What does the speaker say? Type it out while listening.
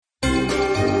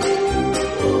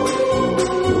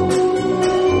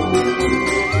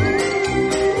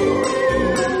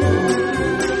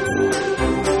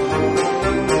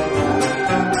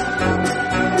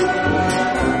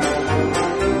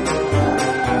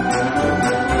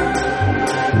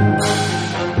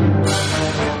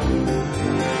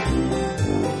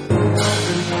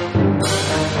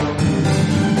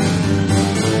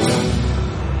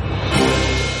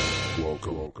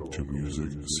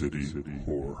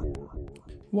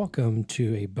Welcome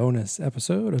to a bonus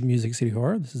episode of Music City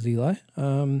Horror. This is Eli.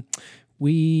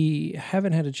 We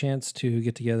haven't had a chance to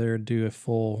get together and do a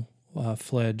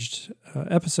full-fledged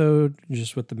episode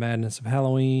just with the madness of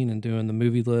Halloween and doing the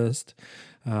movie list.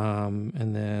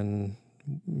 And then,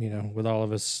 with all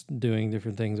of us doing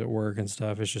different things at work and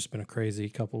stuff, it's just been a crazy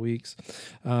couple weeks.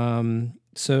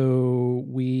 So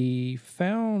we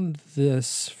found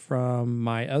this from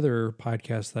my other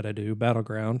podcast that I do,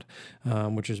 Battleground,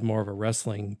 which is more of a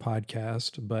wrestling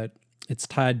podcast, but it's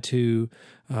tied to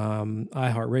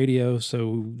iHeartRadio.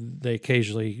 So they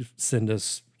occasionally send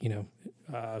us,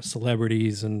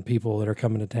 celebrities and people that are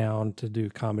coming to town to do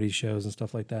comedy shows and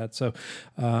stuff like that. So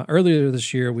earlier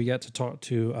this year, we got to talk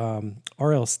to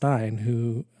R.L. Stine,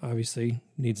 who obviously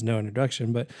needs no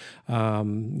introduction, but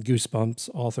Goosebumps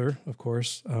author, of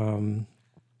course.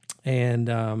 And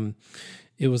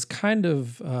it was kind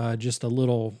of just a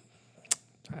little...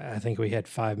 I think we had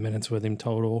 5 minutes with him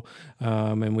total,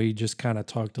 and we just kind of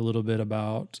talked a little bit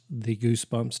about the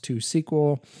Goosebumps 2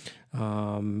 sequel,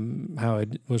 how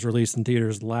it was released in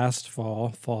theaters last fall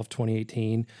of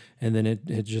 2018, and then it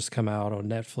had just come out on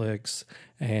Netflix,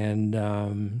 and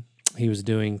he was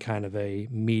doing kind of a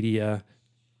media,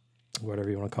 whatever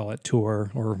you want to call it,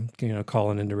 tour, or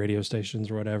calling into radio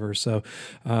stations or whatever. So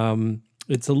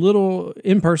it's a little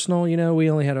impersonal, we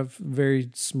only had a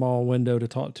very small window to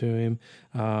talk to him.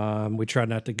 We tried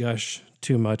not to gush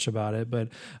too much about it, but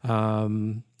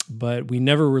we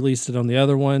never released it on the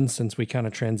other one since we kind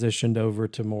of transitioned over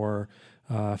to more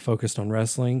focused on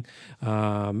wrestling.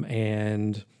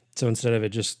 And so instead of it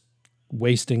just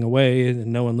wasting away and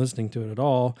no one listening to it at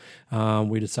all,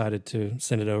 we decided to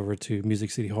send it over to Music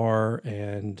City Horror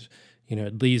and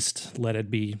at least let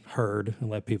it be heard and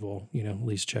let people, at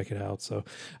least check it out. So,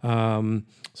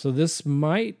 so this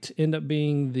might end up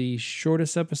being the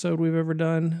shortest episode we've ever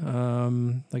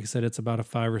done. Like I said, it's about a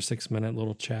 5 or 6 minute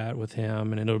little chat with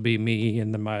him, and it'll be me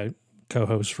and then my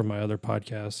co-host from my other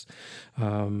podcast,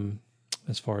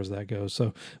 as far as that goes.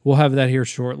 So we'll have that here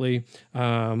shortly.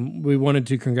 We wanted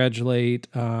to congratulate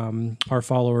our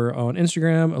follower on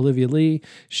Instagram, Olivia Lee.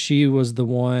 She was the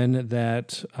one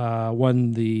that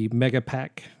won the Mega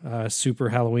Pack Super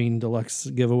Halloween Deluxe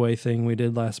giveaway thing we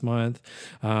did last month.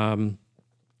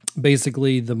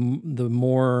 Basically, the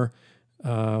more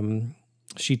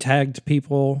she tagged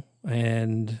people,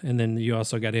 and then you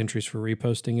also got entries for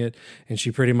reposting it, and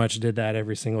she pretty much did that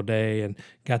every single day and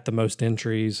got the most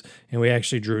entries, and we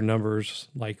actually drew numbers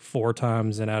like 4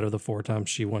 times, and out of the 4 times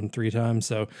she won 3 times,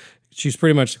 so she's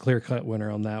pretty much the clear-cut winner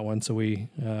on that one. So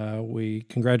we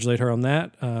congratulate her on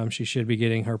that. She should be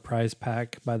getting her prize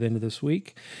pack by the end of this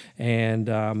week, and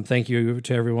thank you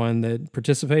to everyone that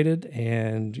participated,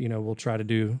 and we'll try to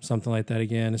do something like that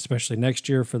again, especially next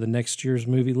year for the next year's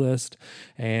movie list,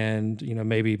 and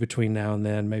maybe between now and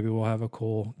then, maybe we'll have a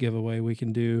cool giveaway we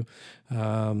can do.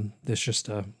 That's just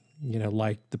a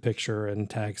like the picture and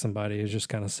tag somebody is just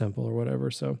kind of simple or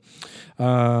whatever. So,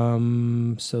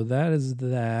 so that is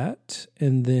that.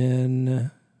 And then,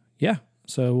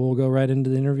 so we'll go right into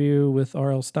the interview with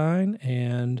R.L. Stine,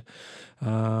 and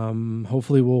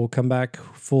hopefully we'll come back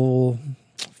full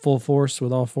force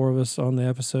with all 4 of us on the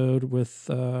episode with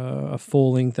a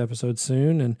full-length episode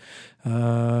soon. And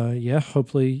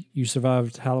hopefully you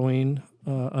survived Halloween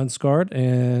unscarred,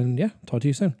 and talk to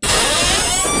you soon.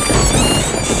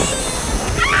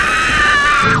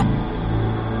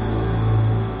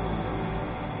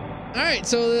 All right,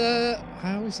 so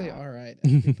I always say all right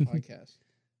every podcast.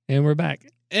 And we're back.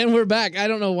 I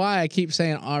don't know why I keep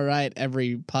saying all right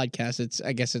every podcast.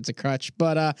 I guess it's a crutch,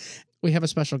 but we have a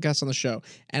special guest on the show,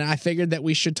 and I figured that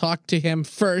we should talk to him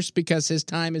first because his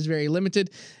time is very limited,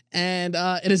 and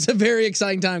it is a very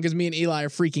exciting time because me and Eli are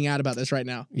freaking out about this right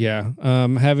now. Yeah,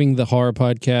 having the horror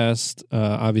podcast,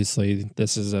 obviously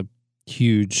this is a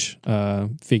huge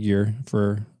figure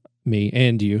for me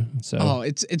and you. So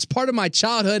it's part of my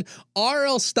childhood.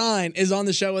 R.L. Stine is on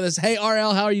the show with us. Hey,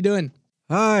 R.L., how are you doing?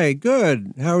 Hi,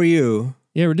 good. How are you?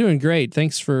 Yeah, we're doing great.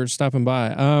 Thanks for stopping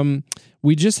by.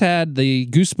 We just had the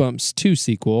Goosebumps 2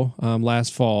 sequel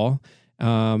last fall,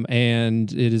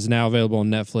 and it is now available on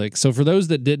Netflix. So for those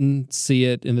that didn't see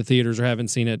it in the theaters or haven't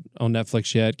seen it on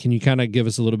Netflix yet, can you kind of give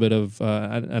us a little bit of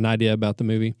an idea about the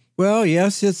movie? Well,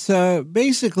 yes, it's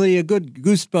basically a good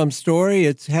Goosebumps story.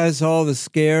 It has all the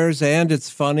scares, and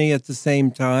it's funny at the same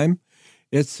time.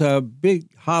 It's a big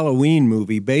Halloween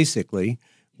movie, basically,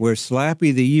 where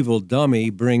Slappy the Evil Dummy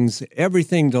brings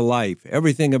everything to life,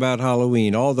 everything about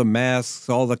Halloween, all the masks,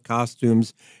 all the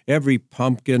costumes, every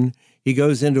pumpkin. He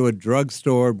goes into a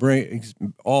drugstore, brings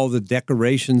all the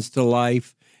decorations to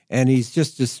life, and he's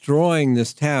just destroying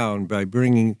this town by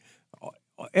bringing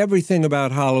everything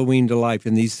about Halloween to life.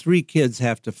 And these three kids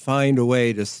have to find a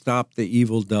way to stop the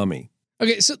evil dummy.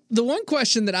 Okay, so the one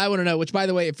question that I want to know, which, by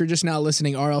the way, if you're just now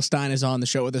listening, R.L. Stine is on the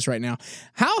show with us right now.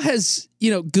 How has,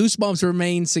 Goosebumps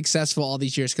remained successful all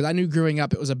these years? Because I knew growing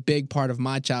up it was a big part of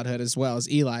my childhood as well as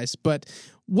Eli's. But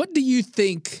what do you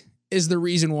think is the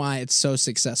reason why it's so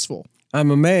successful? I'm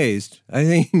amazed. I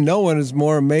think no one is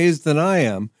more amazed than I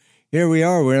am. Here we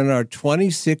are. We're in our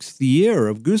 26th year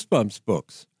of Goosebumps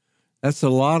books. That's a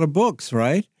lot of books,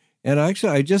 right? And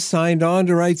actually, I just signed on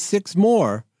to write 6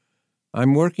 more.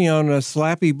 I'm working on a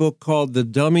slappy book called The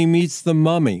Dummy Meets the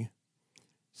Mummy.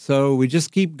 So we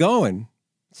just keep going.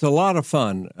 It's a lot of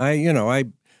fun.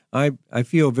 I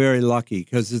feel very lucky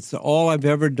because it's all I've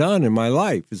ever done in my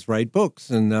life is write books,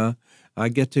 and I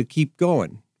get to keep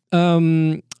going.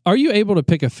 Are you able to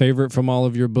pick a favorite from all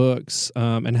of your books?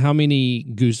 And how many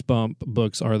Goosebump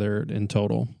books are there in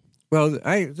total? Well,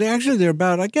 there are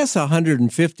about, I guess,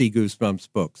 150 Goosebumps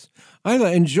books. I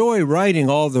enjoy writing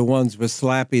all the ones with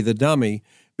Slappy the Dummy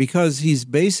because he's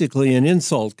basically an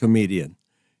insult comedian.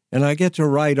 And I get to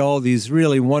write all these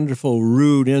really wonderful,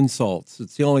 rude insults.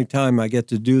 It's the only time I get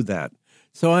to do that.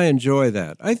 So I enjoy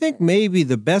that. I think maybe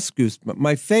the best Goosebump,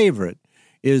 my favorite,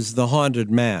 is The Haunted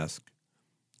Mask.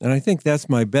 And I think that's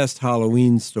my best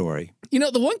Halloween story.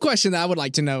 The one question that I would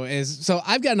like to know is, so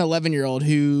I've got an 11-year-old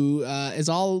who is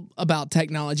all about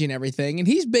technology and everything, and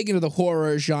he's big into the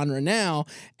horror genre now.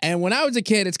 And when I was a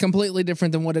kid, it's completely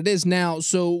different than what it is now.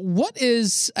 So what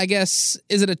is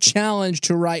it a challenge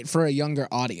to write for a younger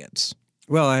audience?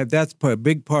 Well, that's a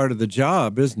big part of the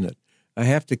job, isn't it? I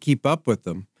have to keep up with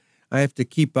them. I have to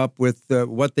keep up with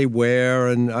what they wear,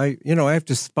 and I have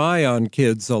to spy on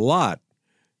kids a lot.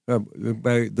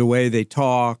 By the way they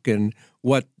talk and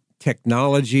what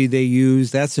technology they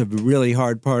use. That's a really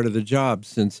hard part of the job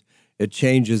since it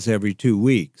changes every 2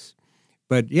 weeks.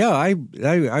 But yeah, I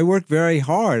work very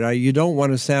hard. You don't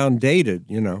want to sound dated,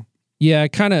 Yeah,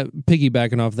 kind of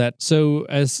piggybacking off that. So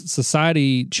as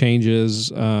society changes,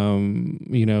 horror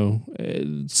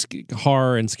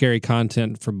and scary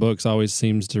content for books always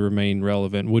seems to remain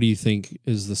relevant. What do you think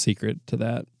is the secret to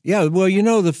that? Yeah,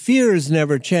 well, the fears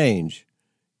never change.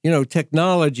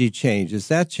 Technology changes,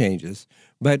 that changes.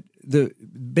 But the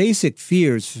basic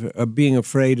fears of being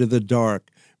afraid of the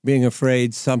dark, being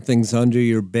afraid something's under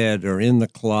your bed or in the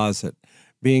closet,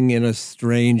 being in a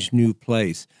strange new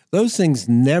place, those things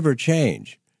never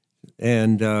change.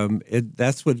 And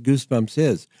that's what Goosebumps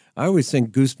is. I always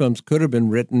think Goosebumps could have been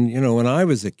written, when I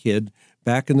was a kid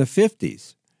back in the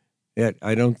 50s. Yet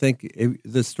I don't think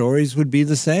the stories would be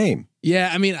the same.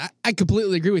 Yeah, I mean, I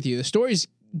completely agree with you. The stories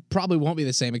probably won't be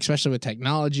the same, especially with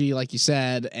technology, like you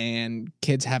said, and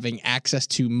kids having access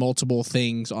to multiple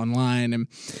things online. And,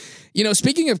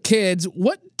 speaking of kids,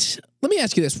 let me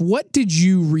ask you this. What did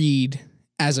you read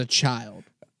as a child?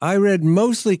 I read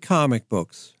mostly comic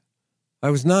books. I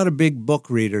was not a big book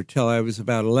reader till I was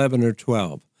about 11 or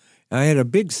 12. I had a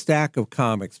big stack of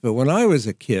comics, but when I was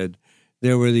a kid,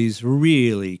 there were these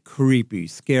really creepy,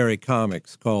 scary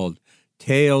comics called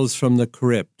Tales from the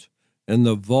Crypt and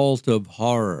The Vault of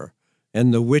Horror,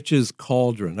 and The Witch's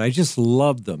Cauldron. I just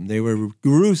loved them. They were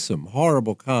gruesome,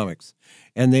 horrible comics,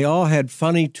 and they all had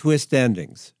funny twist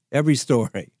endings, every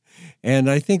story. And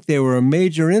I think they were a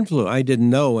major influence. I didn't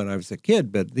know when I was a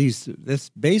kid, but this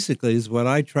basically is what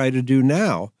I try to do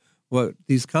now, what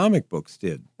these comic books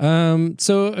did.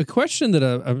 So a question that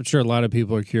I'm sure a lot of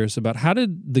people are curious about, how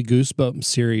did the Goosebumps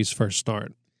series first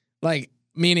start? Like,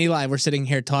 me and Eli, we're sitting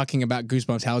here talking about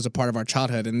Goosebumps, how it was a part of our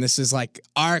childhood, and this is like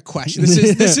our question. This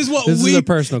is what this is a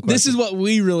personal question. This is what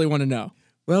we really want to know.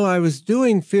 Well, I was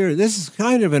doing Fear. This is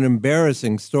kind of an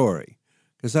embarrassing story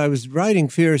because I was writing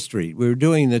Fear Street. We were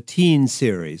doing the teen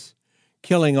series,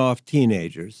 killing off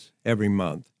teenagers every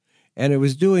month, and it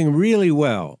was doing really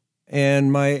well.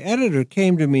 And my editor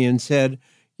came to me and said,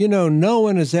 no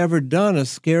one has ever done a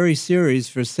scary series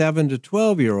for 7 to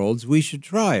 12-year-olds. We should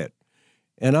try it.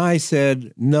 And I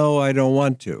said, no, I don't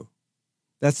want to.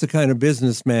 That's the kind of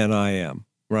businessman I am,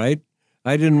 right?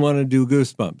 I didn't want to do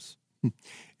Goosebumps.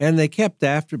 And they kept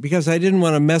after, because I didn't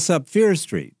want to mess up Fear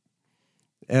Street.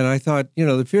 And I thought,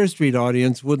 the Fear Street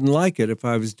audience wouldn't like it if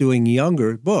I was doing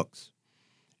younger books.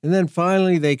 And then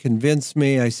finally they convinced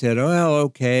me. I said, well,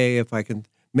 okay, if I can,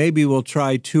 maybe we'll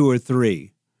try 2 or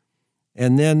 3.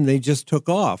 And then they just took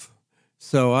off.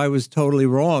 So I was totally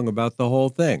wrong about the whole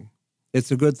thing. It's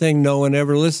a good thing no one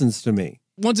ever listens to me.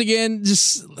 Once again,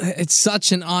 it's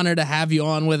such an honor to have you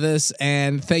on with us,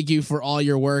 and thank you for all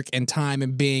your work and time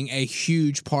and being a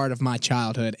huge part of my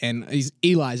childhood, and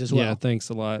Eli's as well. Yeah, thanks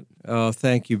a lot. Oh,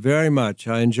 thank you very much.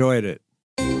 I enjoyed it.